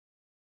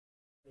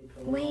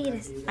Wait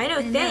a second. I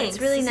know, thanks. It's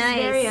really this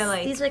nice.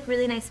 Very, these are like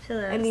really nice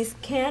pillows. And these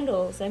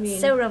candles, I mean.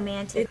 So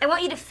romantic. I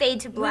want you to fade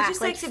to black.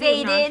 Just like to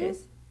fade in,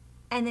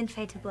 and then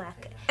fade to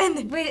black. And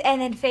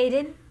then fade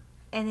in,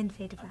 and then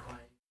fade to black.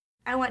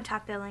 I want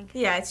top billing.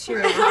 Yeah, it's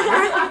Shiri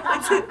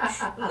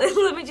Majandra.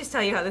 Let me just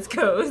tell you how this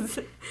goes.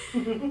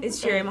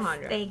 It's Shiri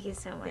Majandra. Thank you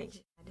so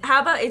much.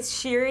 How about it's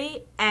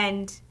Shiri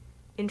and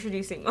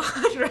introducing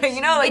Majandra?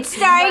 You know, like it's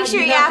starring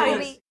Shiri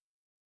Appleby.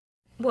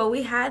 Well,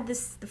 we had the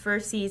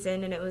first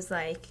season, and it was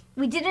like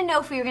we didn't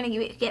know if we were gonna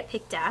get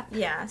picked up.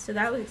 Yeah, so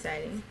that was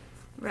exciting.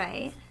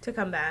 Right. To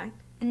come back.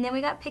 And then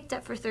we got picked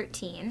up for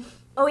 13.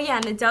 Oh yeah,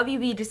 and the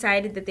WB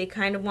decided that they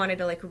kind of wanted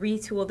to like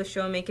retool the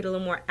show and make it a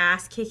little more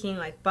ass-kicking,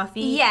 like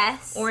Buffy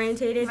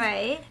orientated.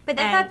 Right. But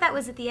I thought that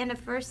was at the end of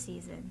first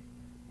season.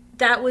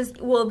 That was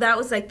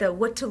like the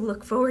what to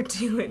look forward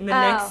to in the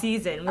next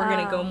season. We're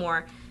gonna go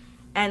more,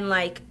 and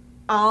like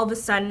all of a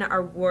sudden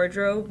our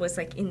wardrobe was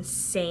like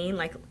insane.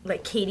 Like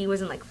Katie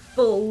was in like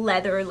full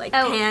leather pants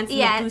and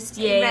the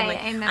bustier,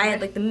 and like I had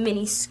like the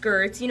mini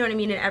skirts. You know what I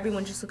mean? And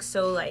everyone just looked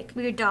so like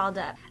we were dolled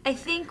up. I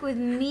think with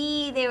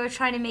me they were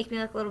trying to make me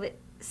look a little bit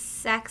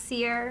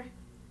sexier,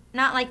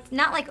 not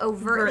like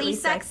overtly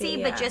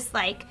sexy, but just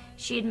like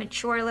she had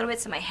matured a little bit,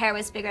 so my hair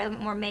was bigger, a little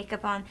bit more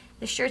makeup on.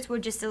 The shirts were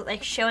just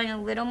like showing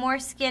a little more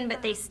skin,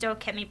 but they still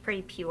kept me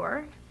pretty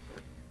pure.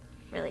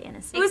 Really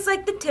innocent. It was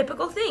like the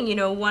typical thing, you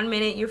know, 1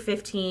 minute you're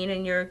 15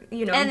 and you're,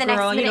 you know, and the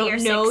girl, next minute you don't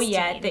you're know 16.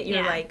 yet that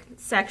you're like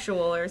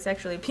sexual or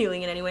sexually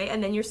appealing in any way,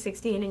 and then you're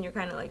 16 and you're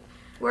kind of like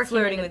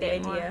flirting with the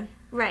idea. More.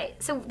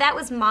 Right. So that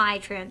was my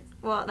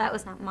well, that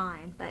was not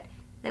mine, but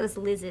that was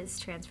Liz's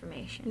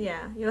transformation.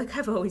 Yeah. You're like,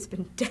 I've always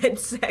been dead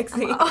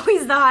sexy. I'm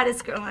always the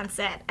hottest girl on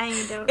set. I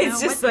don't know.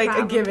 It's just like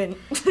a given.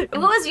 What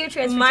was your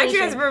transformation? My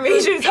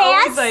transformation is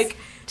always like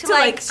to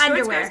like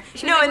underwear.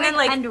 No, and then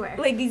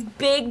like these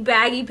big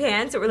baggy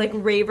pants that were like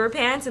raver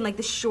pants, and like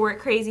the short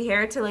crazy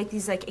hair to like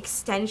these like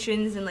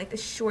extensions and like the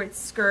short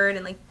skirt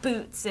and like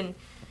boots, and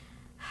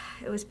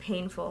it was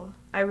painful.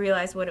 I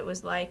realized what it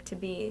was like to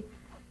be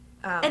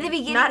at the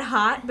beginning, not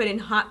hot, but in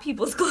hot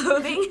people's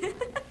clothing.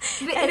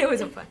 And it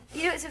wasn't fun.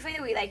 You know, it's so funny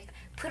that we like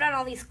put on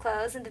all these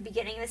clothes at the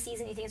beginning of the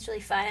season. You think it's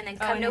really fun, and then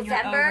come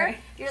November,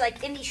 you're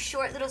like in these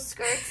short little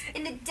skirts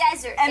in the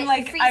desert. And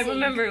like freezing. I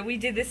remember we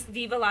did this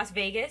Viva Las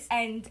Vegas,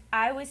 and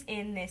I was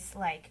in this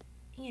like,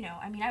 you know,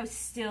 I mean, I was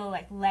still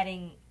like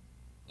letting,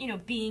 you know,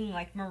 being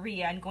like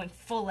Maria and going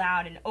full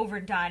out and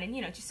overdone, and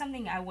you know, just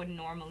something I wouldn't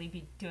normally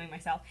be doing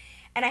myself.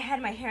 And I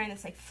had my hair in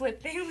this like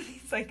flip thing with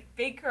these like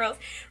big curls,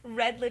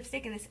 red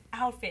lipstick, and this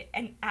outfit.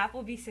 And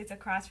Appleby sits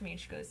across from me and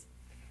she goes,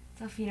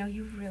 "Delfino,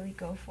 you really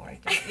go for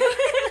it, don't you?"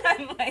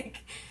 I'm like,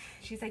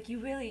 she's like, "You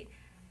really,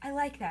 I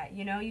like that.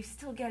 You know, you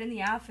still get in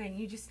the outfit and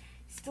you just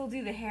still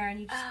do the hair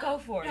and you just go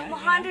for it." No,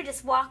 Majandra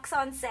just walks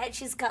on set.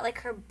 She's got like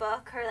her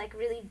book, her like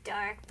really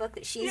dark book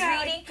that she's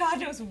reading. Like,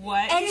 God knows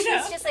what. And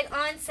she's just like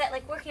on set,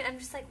 like working. I'm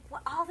just like,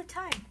 what, all the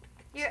time?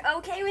 You're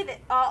okay with it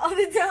all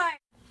the time.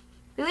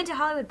 We went to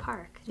Hollywood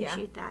Park to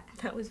shoot that.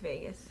 That was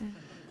Vegas. Mm-hmm.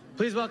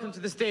 Please welcome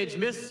to the stage,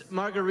 Miss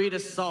Margarita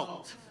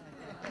Salt.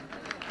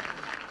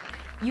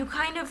 You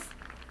kind of,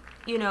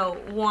 you know,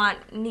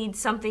 need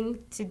something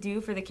to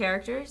do for the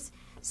characters.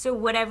 So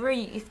whatever,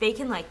 if they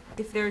can like,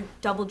 if they're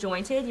double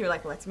jointed, you're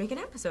like, let's make an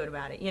episode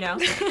about it, you know?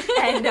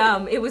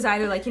 And it was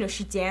either like, you know,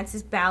 she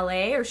dances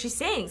ballet or she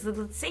sings.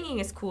 Singing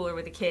is cooler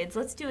with the kids.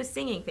 Let's do a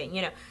singing thing,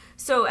 you know?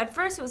 So at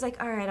first it was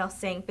like, all right, I'll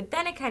sing. But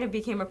then it kind of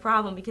became a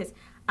problem because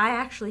I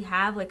actually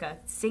have like a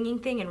singing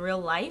thing in real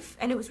life,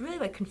 and it was really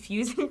like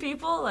confusing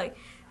people. Like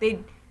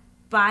they'd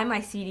buy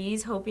my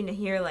CDs hoping to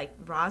hear like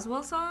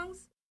Roswell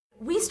songs.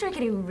 We start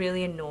getting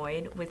really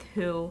annoyed with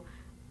who,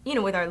 you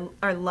know, with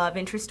our love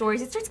interest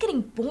stories. It starts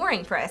getting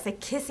boring for us, like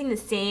kissing the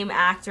same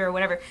actor or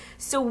whatever.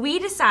 So we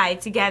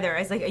decide together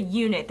as like a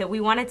unit that we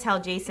want to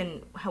tell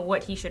Jason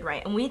what he should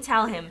write, and we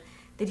tell him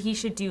that he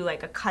should do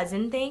like a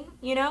cousin thing,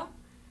 you know?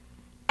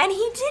 And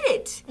he did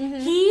it. Mm-hmm.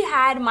 He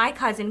had my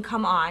cousin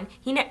come on.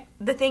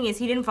 The thing is,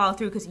 he didn't follow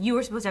through because you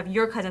were supposed to have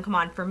your cousin come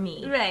on for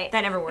me. Right.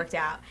 That never worked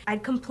out.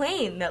 I'd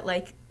complain that,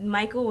 like,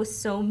 Michael was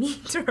so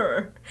mean to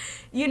her,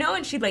 you know,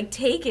 and she'd, like,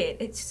 take it.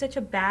 It's such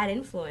a bad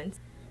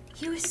influence.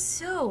 He was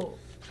so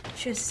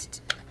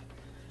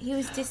he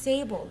was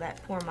disabled,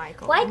 that poor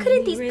Michael. Why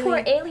couldn't these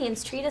poor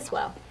aliens treat us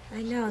well?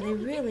 I know,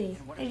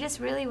 they just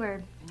really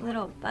were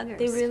little buggers.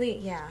 They really,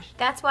 yeah.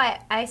 That's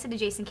why I said to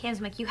Jason Kams,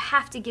 I'm like, you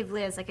have to give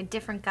Liz like a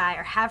different guy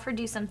or have her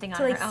do something on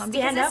her own.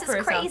 Because this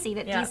is crazy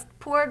that these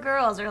poor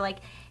girls are like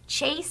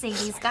chasing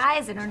these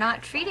guys and are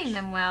not treating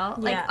them well,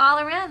 like all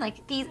around.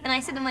 Like these, and I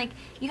said to him, like,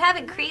 you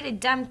haven't created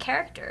dumb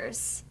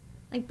characters.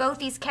 Like, both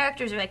these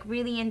characters are, like,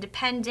 really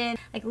independent.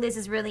 Like, Liz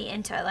is really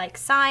into, like,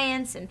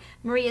 science, and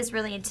Maria's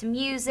really into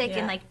music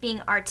and, like,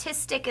 being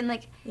artistic. And,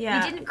 like, we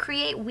didn't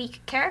create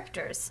weak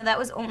characters. That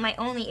was my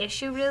only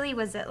issue, really,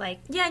 was that, like...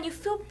 Yeah, and you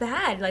feel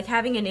bad, like,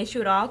 having an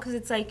issue at all, because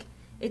it's, like,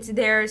 it's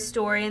their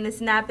story and this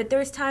and that. But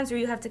there's times where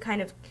you have to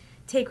kind of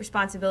take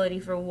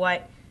responsibility for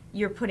what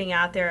you're putting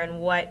out there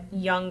and what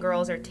young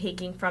girls are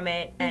taking from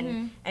it.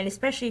 And, and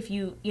especially if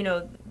you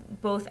know,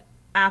 both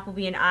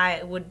Appleby and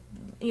I would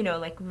you know,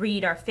 like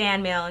read our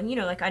fan mail and, you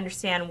know, like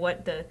understand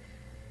what the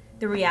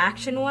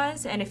reaction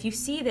was. And if you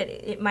see that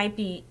it might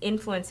be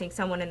influencing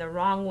someone in the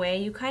wrong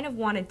way, you kind of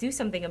want to do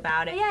something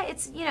about it. Yeah,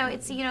 it's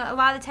a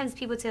lot of the times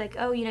people say like,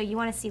 oh, you know, you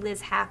want to see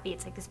Liz happy.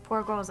 It's like this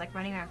poor girl is like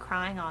running around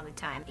crying all the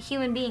time.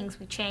 Human beings,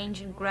 we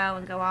change and grow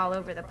and go all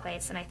over the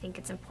place, and I think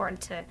it's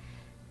important to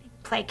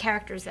play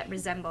characters that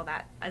resemble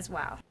that as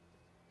well.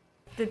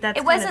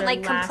 It wasn't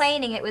like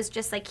complaining, it was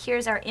just like,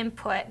 here's our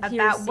input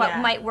about what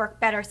might work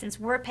better since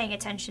we're paying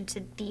attention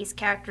to these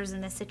characters in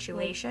this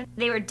situation.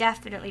 They were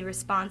definitely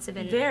responsive,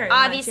 and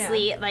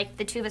obviously, like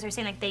the two of us are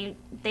saying, like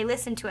they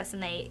listened to us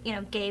and they, you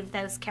know, gave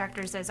those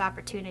characters those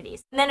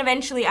opportunities. And then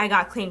eventually I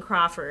got Clayton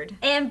Crawford.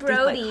 And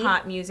Brody. With, like,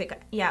 hot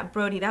music. Yeah,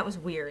 Brody, that was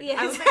weird.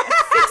 Yes.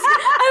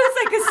 I was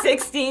like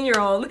a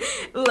 16-year-old,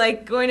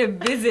 like going to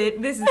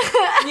visit this,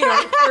 you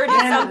know,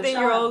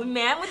 30-something-year-old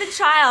man with a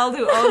child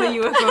who owned a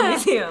UFO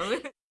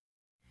museum.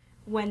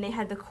 When they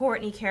had the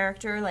Courtney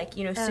character, like,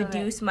 you know,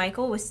 seduce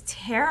Michael was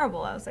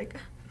terrible. I was like,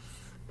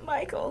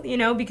 Michael, you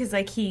know, because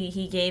like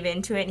he gave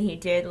into it and he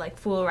did like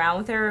fool around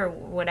with her or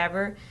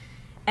whatever.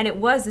 And it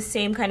was the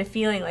same kind of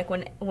feeling like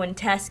when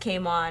Tess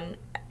came on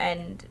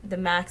and the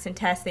Max and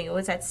Tess thing, it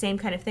was that same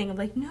kind of thing of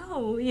like,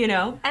 no, you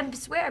know. I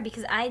swear,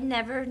 because I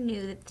never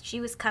knew that she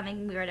was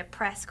coming. We were at a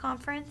press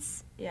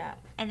conference. Yeah.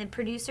 And the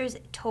producers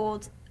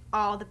told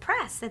all the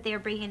press that they were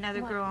bringing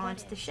another girl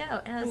onto the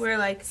show. And I was we're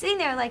like sitting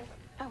there like,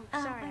 oh,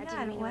 sorry, I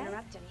didn't mean to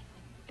interrupt anything.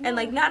 And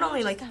like not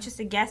only like just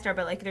a guest star,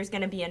 but like there's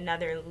gonna be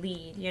another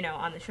lead, you know,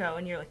 on the show,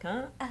 and you're like,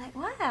 huh? I'm like,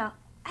 wow,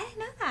 I didn't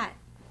know that.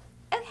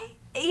 Okay.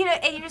 You know,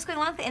 and you're just going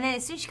along with it. And then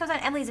as soon as she comes on,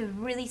 Emily's a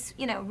really,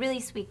 you know, really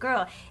sweet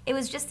girl. It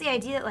was just the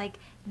idea that, like,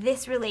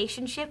 this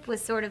relationship was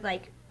sort of,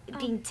 like,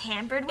 being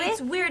tampered with. It's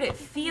weird. It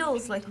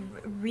feels, like,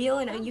 real,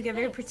 and you get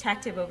very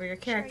protective over your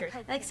character.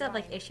 I like, still have,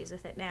 like, issues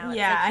with it now.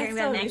 Yeah, it's like hearing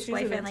about an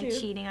ex-boyfriend, like,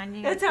 cheating on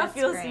you. That's how it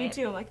feels to me,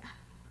 too. I'm like...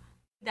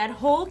 That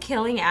whole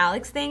killing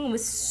Alex thing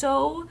was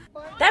so...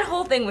 That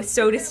whole thing was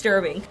so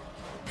disturbing.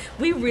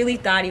 We really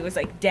thought he was,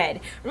 like,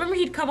 dead. Remember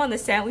he'd come on the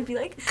set and we'd be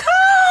like, Colin!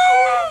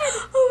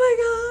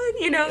 Oh my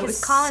god! You know, it was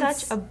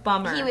such a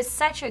bummer. He was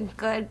such a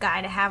good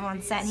guy to have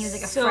on set, and he was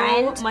like a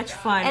friend. So much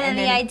fun. And then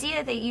the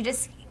idea that you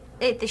just...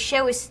 the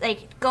show was,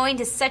 like, going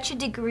to such a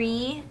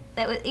degree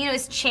that, was, you know,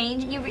 it's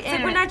changing.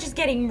 Like, we're not just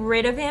getting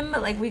rid of him,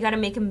 but, like, we gotta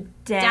make him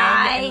dead.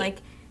 And, like,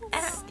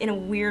 in a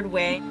weird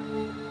way.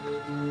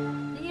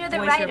 You know, the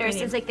writers,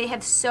 it's like they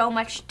have so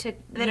much that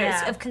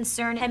is of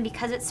concern, and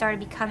because it started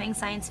becoming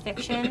science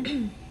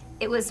fiction,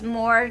 it was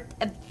more,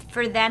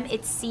 for them,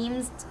 it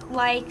seems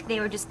like they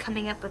were just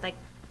coming up with, like,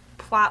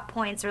 plot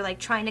points or, like,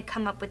 trying to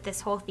come up with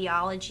this whole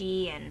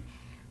theology and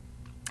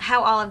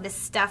how all of this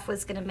stuff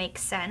was going to make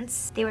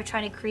sense. They were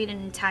trying to create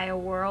an entire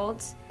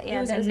world. Yeah,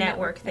 it was a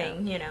network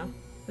thing, you know.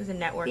 It was a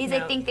network Because I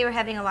think they were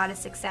having a lot of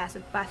success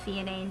with Buffy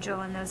and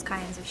Angel and those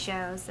kinds of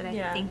shows that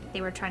I think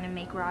they were trying to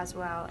make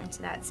Roswell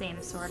into that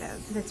same sort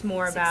of That's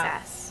more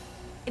success.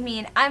 I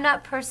mean, I'm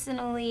not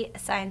personally a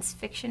science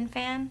fiction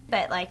fan,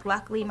 but, like,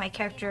 luckily my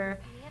character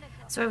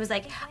sort of was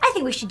like, I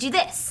think we should do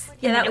this.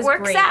 Yeah, that it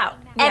works out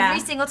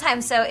every single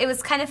time. So it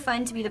was kind of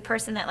fun to be the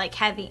person that, like,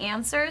 had the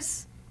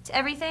answers to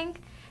everything.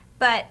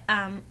 But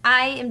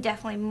I am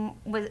definitely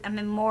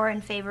I'm more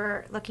in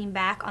favor, looking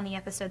back on the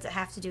episodes that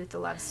have to do with the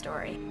love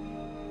story.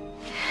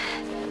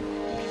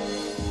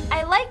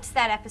 I liked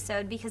that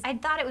episode because I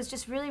thought it was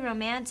just really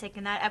romantic,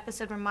 and that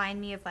episode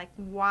reminded me of, like,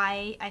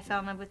 why I fell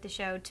in love with the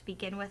show to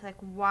begin with, like,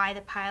 why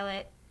the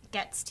pilot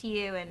gets to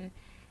you, and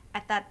I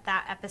thought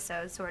that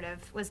episode sort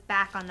of was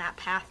back on that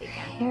path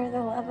again. You're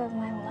the love of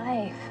my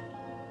life.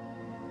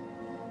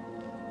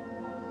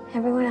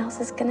 Everyone else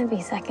is gonna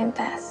be second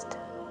best.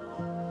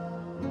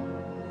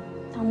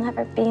 There'll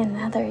never be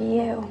another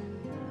you.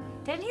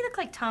 Didn't he look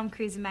like Tom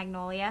Cruise in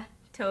Magnolia?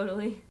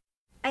 Totally.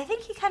 I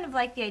think he kind of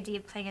liked the idea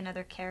of playing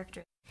another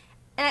character.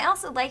 And I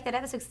also like that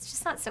episode, 'cause it's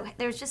just not so,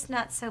 there's just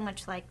not so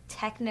much, like,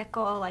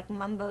 technical, like,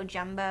 mumbo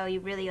jumbo.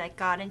 You really, like,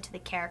 got into the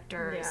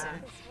characters. Yeah.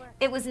 And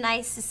it was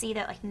nice to see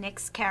that, like,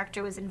 Nick's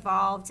character was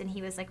involved, and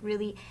he was, like,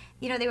 really,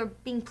 you know, they were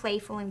being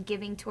playful and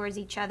giving towards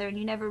each other, and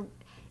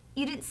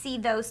you didn't see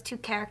those two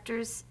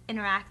characters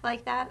interact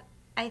like that,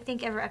 I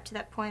think, ever up to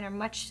that point, or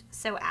much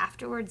so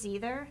afterwards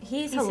either.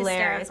 He's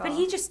hilarious, but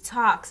he just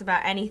talks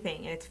about anything,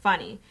 and it's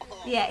funny.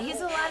 Yeah, he's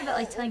a lot about,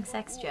 like, telling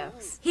sex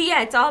jokes.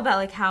 It's all about,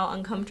 like, how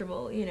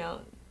uncomfortable, you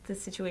know, the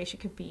situation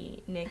could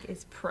be. Nick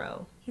is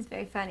pro. He's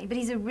very funny, but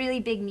he's a really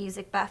big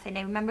music buff, and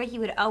I remember he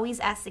would always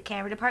ask the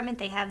camera department,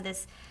 they have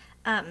this,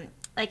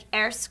 like,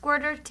 air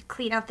squirter to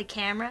clean out the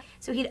camera.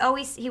 So he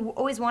always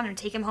wanted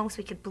to take him home so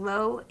he could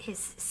blow his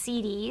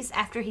CDs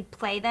after he'd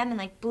play them, and,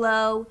 like,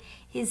 blow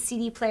his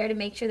CD player to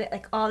make sure that,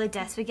 like, all the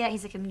dust would get.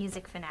 He's like a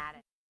music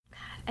fanatic. God,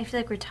 I feel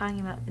like we're talking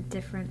about a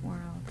different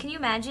world. Can you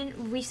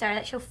imagine we started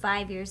that show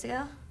 5 years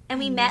ago? And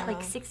we met,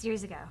 like, 6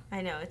 years ago.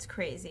 I know, it's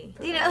crazy.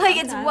 You know, like,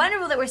 it's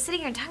wonderful that we're sitting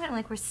here and talking about it,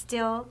 like, we're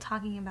still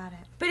talking about it.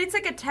 But it's,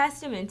 like, a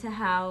testament to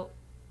how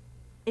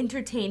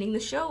entertaining the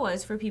show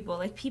was for people.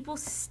 Like, people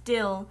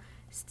still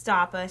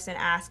stop us and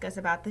ask us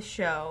about the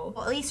show.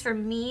 Well, at least for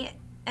me,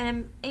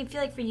 and I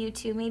feel like for you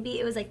too, maybe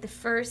it was like the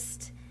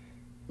first,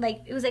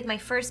 like it was like my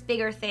first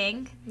bigger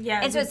thing.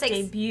 Yeah, and so it's like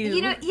debut.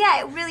 You know,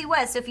 yeah, it really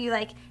was. So if you're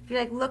like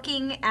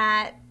looking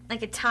at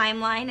like a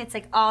timeline, it's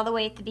like all the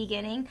way at the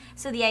beginning.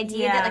 So the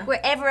idea that like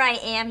wherever I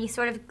am, you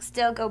sort of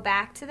still go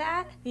back to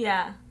that.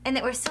 Yeah. And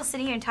that we're still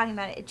sitting here and talking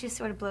about it, it just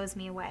sort of blows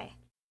me away.